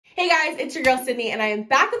Hey guys, it's your girl Sydney and I am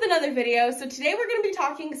back with another video. So today we're going to be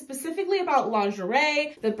talking specifically about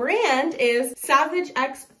lingerie. The brand is Savage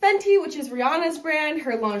X Fenty, which is Rihanna's brand,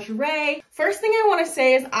 her lingerie. First thing I want to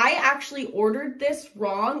say is I actually ordered this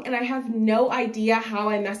wrong and I have no idea how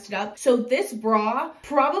I messed it up. So this bra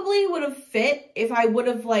probably would have fit if I would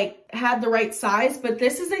have had the right size, but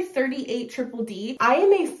this is a 38 triple D. I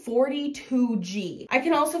am a 42G. I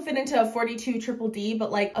can also fit into a 42 triple D, but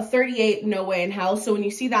like a 38, no way in hell. So when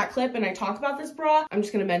you see that clip and I talk about this bra, I'm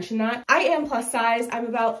just gonna mention that. I am plus size. I'm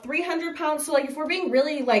about 300 pounds. So like if we're being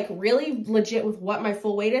really legit with what my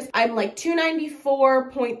full weight is, I'm like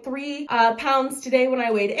 294.3 pounds today when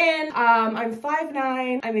I weighed in. I'm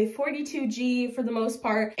 5'9". I'm a 42G for the most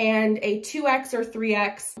part and a 2X or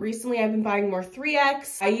 3X. Recently I've been buying more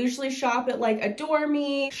 3X. I usually shop at like Adore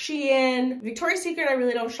Me, Shein, Victoria's Secret I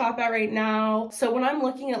really don't shop at right now. So when I'm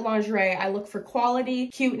looking at lingerie, I look for quality,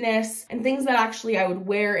 cuteness, and things that actually I would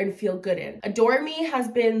wear and feel good in. Adore Me has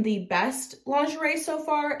been the best lingerie so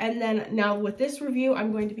far, and then now with this review,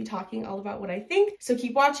 I'm going to be talking all about what I think. So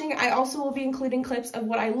keep watching. I also will be including clips of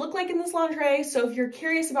what I look like in this lingerie. So if you're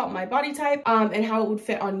curious about my body type and how it would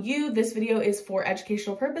fit on you, this video is for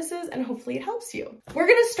educational purposes and hopefully it helps you. We're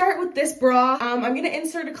gonna start with this bra. I'm gonna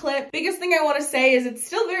insert a clip. Biggest thing I want to say is it's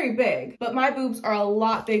still very big, but my boobs are a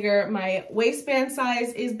lot bigger. My waistband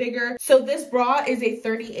size is bigger. So this bra is a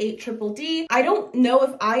 38 triple D. I don't know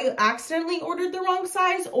if I accidentally ordered the wrong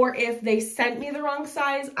size or if they sent me the wrong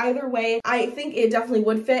size. Either way, I think it definitely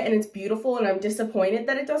would fit and it's beautiful and I'm disappointed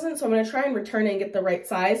that it doesn't. So I'm going to try and return it and get the right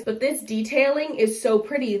size. But this detailing is so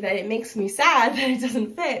pretty that it makes me sad that it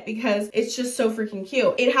doesn't fit because it's just so freaking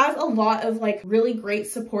cute. It has a lot of like really great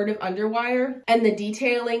supportive underwire and the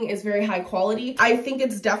detailing is very high quality. I think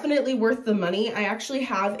it's definitely worth the money. I actually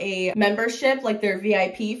have a membership, like their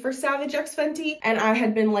VIP for Savage X Fenty, and I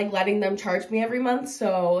had been like letting them charge me every month.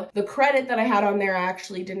 So the credit that I had on there, I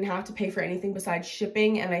actually didn't have to pay for anything besides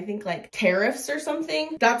shipping and I think like tariffs or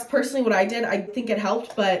something. That's personally what I did. I think it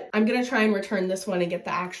helped, but I'm gonna try and return this one and get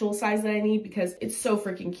the actual size that I need because it's so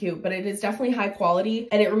freaking cute, but it is definitely high quality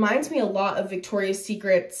and it reminds me a lot of Victoria's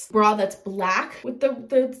Secret's bra that's black with the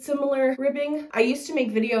similar ribbing. I used to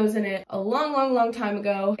make videos in it a long time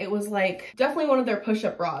ago. It was like definitely one of their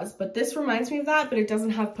push-up bras, but this reminds me of that, but it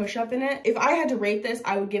doesn't have push-up in it. If I had to rate this,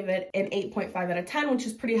 I would give it an 8.5 out of 10, which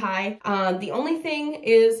is pretty high. The only thing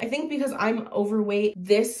is I think because I'm overweight,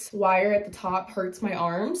 this wire at the top hurts my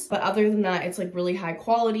arms, but other than that, it's like really high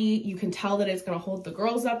quality. You can tell that it's gonna hold the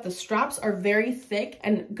girls up. The straps are very thick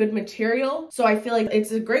and good material, so I feel like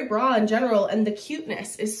it's a great bra in general, and the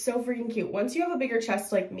cuteness is so freaking cute. Once you have a bigger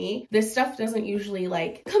chest like me, this stuff doesn't usually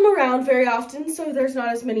like come around very often, so there's not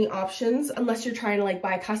as many options unless you're trying to like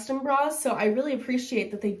buy custom bras. So I really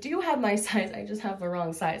appreciate that they do have my size. I just have the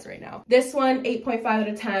wrong size right now. This one, 8.5 out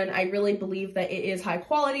of 10. I really believe that it is high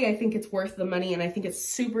quality. I think it's worth the money and I think it's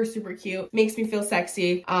super cute. Makes me feel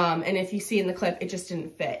sexy. And if you see in the clip, it just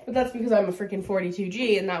didn't fit. But that's because I'm a freaking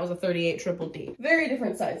 42G and that was a 38 triple D. Very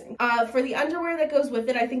different sizing. For the underwear that goes with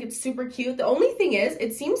it, I think it's super cute. The only thing is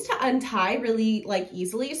it seems to untie really like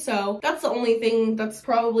easily. So that's the only thing that's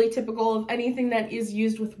probably typical of anything that is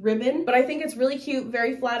used with ribbon, but I think it's really cute,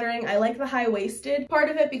 very flattering. I like the high-waisted part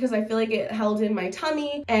of it because I feel like it held in my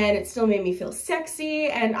tummy and it still made me feel sexy.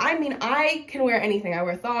 And I mean, I can wear anything. I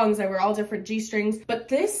wear thongs, I wear all different G-strings, but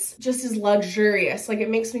this just is luxurious. Like it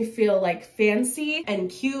makes me feel like fancy and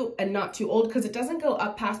cute and not too old because it doesn't go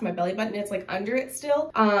up past my belly button. It's like under it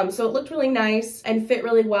still. So it looked really nice and fit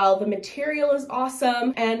really well. The material is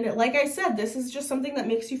awesome. And like I said, this is just something that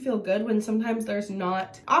makes you feel good when sometimes there's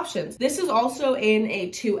not options. This is also in a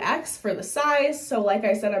 2X for the size. So like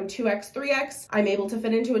I said, I'm 2X, 3X. I'm able to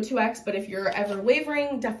fit into a 2X, but if you're ever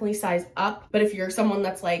wavering, definitely size up. But if you're someone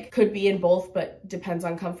that's like, could be in both, but depends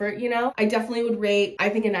on comfort, you know, I definitely would rate, I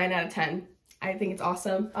think a 9 out of 10. I think it's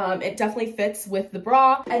awesome. It definitely fits with the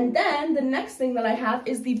bra. And then the next thing that I have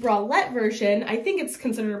is the bralette version. I think it's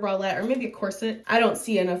considered a bralette or maybe a corset. I don't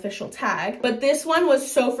see an official tag, but this one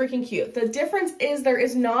was so freaking cute. The difference is there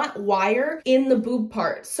is not wire in the boob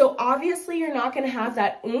part. So obviously you're not gonna have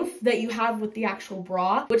that oomph that you have with the actual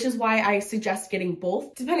bra, which is why I suggest getting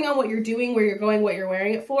both. Depending on what you're doing, where you're going, what you're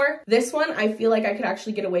wearing it for. This one, I feel like I could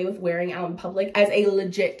actually get away with wearing out in public as a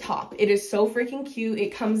legit top. It is so freaking cute.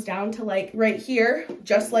 It comes down to like right right here,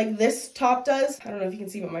 just like this top does. I don't know if you can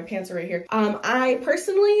see, but my pants are right here. I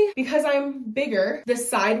personally, because I'm bigger, the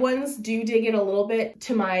side ones do dig in a little bit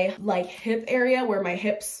to my like hip area where my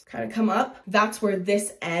hips kind of come up. That's where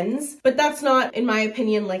this ends. But that's not, in my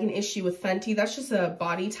opinion, like an issue with Fenty. That's just a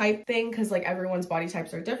body type thing, because like everyone's body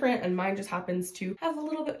types are different and mine just happens to have a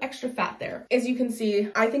little bit extra fat there. As you can see,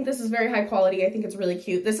 I think this is very high quality. I think it's really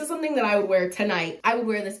cute. This is something that I would wear tonight. I would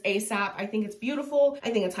wear this ASAP. I think it's beautiful. I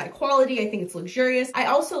think it's high quality. I think it's luxurious. I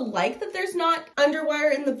also like that there's not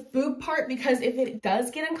underwire in the boob part, because if it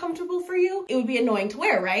does get uncomfortable for you, it would be annoying to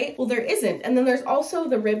wear, right? Well, there isn't. And then there's also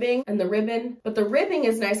the ribbing and the ribbon, but the ribbing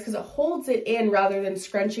is nice because it holds it in rather than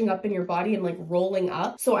scrunching up in your body and like rolling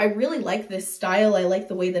up. So I really like this style. I like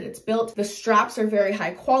the way that it's built. The straps are very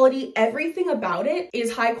high quality. Everything about it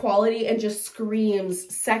is high quality and just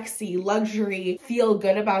screams sexy, luxury, feel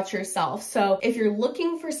good about yourself. So if you're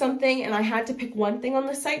looking for something and I had to pick one thing on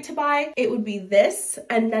the site to buy, it would be this,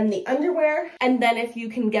 and then the underwear. And then if you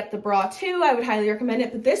can get the bra too, I would highly recommend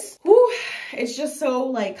it. But this, whew, it's just so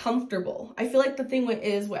like comfortable. I feel like the thing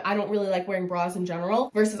is I don't really like wearing bras in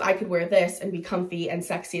general, versus I could wear this and be comfy and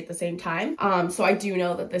sexy at the same time. So I do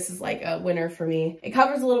know that this is like a winner for me. It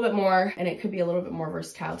covers a little bit more and it could be a little bit more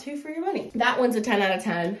versatile too for your money. That one's a 10 out of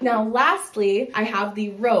 10. Now, lastly, I have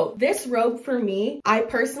the robe. This robe for me, I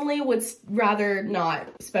personally would rather not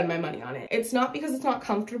spend my money on it. It's not because it's not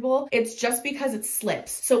comfortable. It's just because it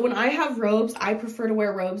slips. So when I have robes, I prefer to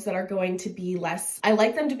wear robes that are going to be less, I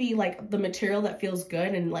like them to be like the material that feels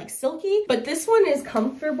good and like silky, but this one is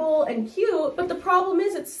comfortable and cute, but the problem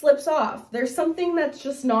is it slips off. There's something that's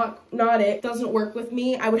just not it. Doesn't work with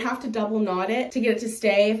me. I would have to double knot it to get it to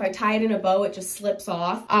stay. If I tie it in a bow, it just slips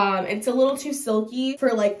off. It's a little too silky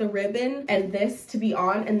for like the ribbon and this to be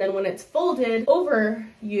on, and then when it's folded over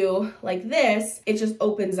you like this, it just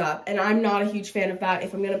opens up, and I'm not a huge fan of that.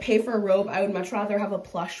 If I'm gonna pay for a robe, I would much rather have a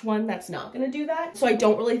plush one that's not gonna do that. So I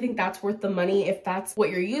don't really think that's worth the money if that's what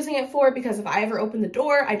you're using it for, because if I ever open the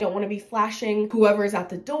door, I don't want to be flashing whoever's at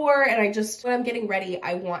the door, and I just, when I'm getting ready,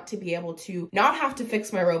 I want to be able to not have to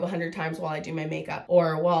fix my robe 100 times while I do my makeup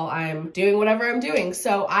or while I'm doing whatever I'm doing.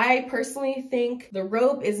 So I personally think the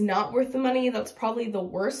robe is not worth the money. That's probably the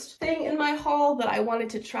worst thing in my haul, but I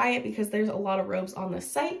wanted to try it because there's a lot of robes on the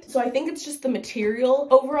site. So I think it's just the material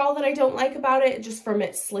overall that I don't like about it, just from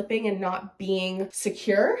it slipping and not being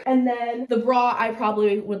secure. And then the bra I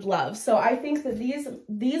probably would love. So I think that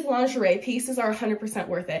these lingerie pieces are 100%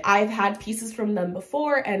 worth it. I've had pieces from them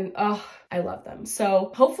before and I love them.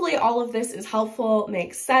 So hopefully all of this is helpful,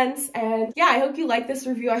 makes sense. And yeah, I hope you like this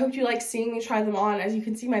review. I hope you like seeing me try them on. As you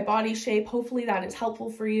can see my body shape, hopefully that is helpful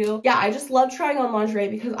for you. Yeah, I just love trying on lingerie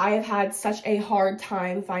because I have had such a hard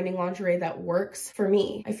time finding lingerie that works for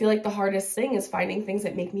me. I feel like the hardest thing is finding things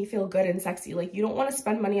that make me feel good and sexy. Like, you don't want to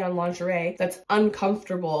spend money on lingerie that's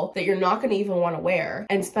uncomfortable, that you're not going to even want to wear,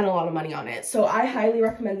 and spend a lot of money on it. So I highly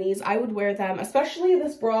recommend these. I would wear them, especially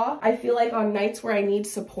this bra. I feel like on nights where I need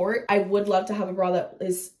support, I would love to have a bra that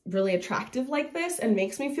is really attractive like this and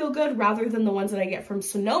makes me feel good, rather than the ones that I get from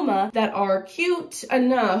Sonoma that are cute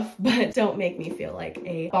enough but don't make me feel like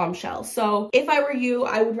a bombshell. So if I were you,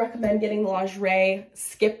 I would recommend getting the lingerie,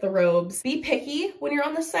 skip the robes. Be picky when you're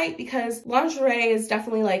on the site, because lingerie is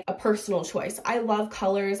definitely like a personal choice. I love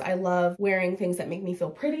colors. I love wearing things that make me feel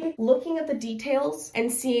pretty. Looking at the details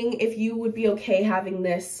and seeing if you would be okay having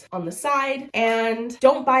this on the side, and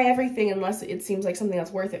don't buy everything unless it seems like something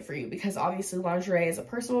that's worth it for you, because obviously lingerie is a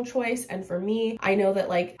personal choice, and for me, I know that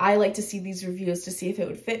like I like to see these reviews to see if it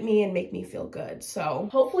would fit me and make me feel good. So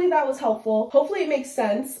hopefully that was helpful. Hopefully it makes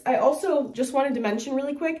sense. I also just wanted to mention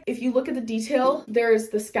really quick, if you look at the detail, there's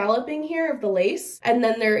the scalloping here of the lace, and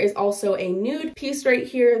then there is also a nude piece right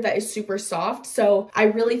here that is super soft. So I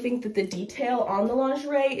really think that the detail on the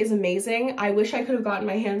lingerie is amazing. I wish I could have gotten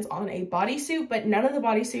my hands on a bodysuit, but none of the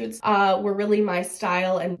bodysuits were really my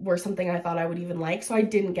style and were something I thought I would even like, so I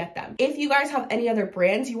didn't get them. If you guys have any other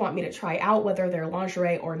brands you want me to try out, whether they're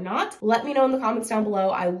lingerie or not, let me know in the comments down below.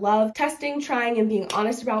 I love testing, trying, and being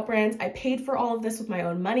honest about brands. I paid for all of this with my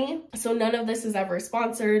own money, so none of this is ever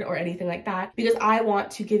sponsored or anything like that, because I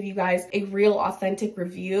want to give you guys a real authentic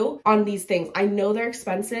review on these things. I know they're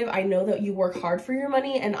expensive. I know that you work hard for your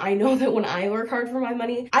money, and I know that when I work hard for my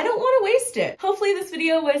money, I don't want to waste it. Hopefully this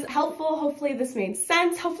video was helpful. Hopefully this made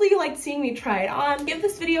sense. Hopefully you liked seeing me try it on. Give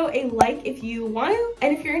this video a like if you want to,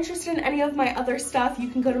 and if you're interested in any of my other stuff, you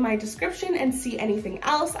can go to my description and see anything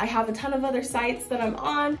else. I have a ton of other sites that I'm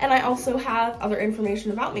on, and I also have other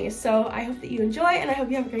information about me. So I hope that you enjoy, and I hope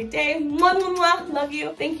you have a great day. Mwah, mwah, mwah. Love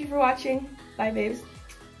you. Thank you for watching. Bye, babes.